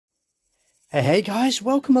Hey guys,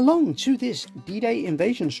 welcome along to this D-Day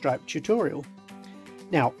Invasion Stripe tutorial.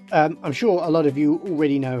 Now, I'm sure a lot of you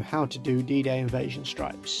already know how to do D-Day Invasion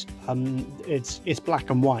Stripes. It's black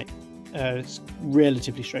and white. It's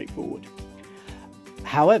relatively straightforward.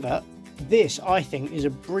 However, this I think is a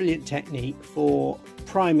brilliant technique for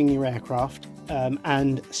priming your aircraft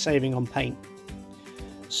and saving on paint.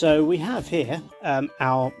 So we have here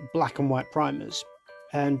our black and white primers.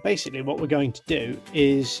 And basically what we're going to do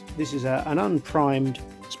is, this is an unprimed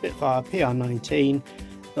Spitfire PR19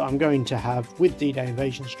 that I'm going to have with D-Day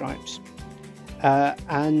Invasion Stripes.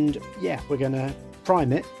 And yeah, we're going to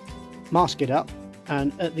prime it, mask it up,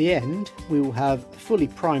 and at the end we will have a fully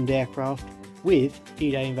primed aircraft with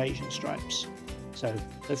D-Day Invasion Stripes. So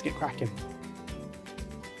let's get cracking.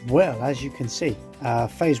 Well, as you can see,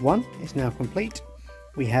 phase 1 is now complete.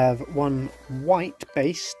 We have one white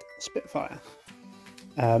based Spitfire.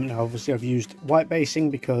 Now obviously I've used white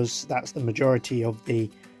basing because that's the majority of the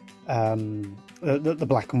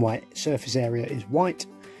black and white surface area is white,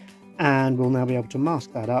 and we'll now be able to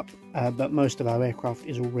mask that up, but most of our aircraft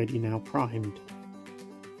is already now primed.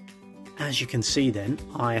 As you can see then,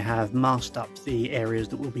 I have masked up the areas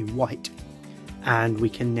that will be white, and we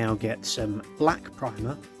can now get some black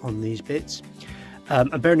primer on these bits.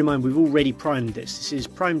 And bearing in mind we've already primed this is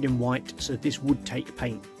primed in white, so this would take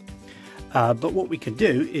paint. But what we can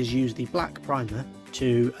do is use the black primer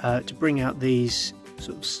to bring out these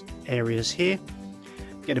sort of areas here,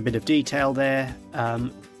 get a bit of detail there,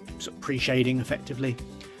 sort of pre-shading effectively,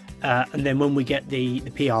 and then when we get the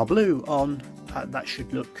PR blue on, that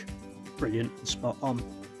should look brilliant and spot on.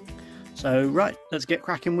 So right, let's get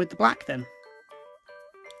cracking with the black then.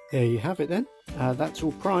 There you have it then, that's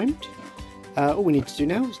all primed. All we need to do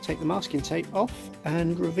now is take the masking tape off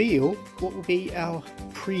and reveal what will be our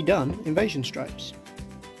pre-done invasion stripes.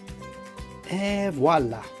 Et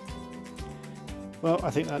voila! Well,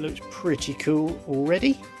 I think that looks pretty cool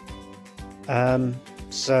already.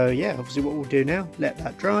 So yeah, obviously what we'll do now, let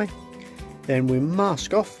that dry, then we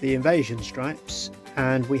mask off the invasion stripes,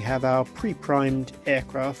 and we have our pre-primed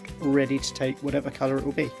aircraft ready to take whatever colour it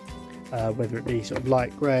will be, whether it be sort of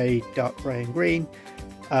light grey, dark grey and green,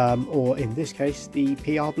 or in this case the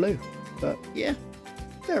PR blue. But yeah,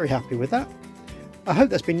 very happy with that. I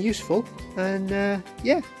hope that's been useful, and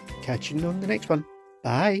yeah, catch you on the next one.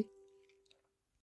 Bye.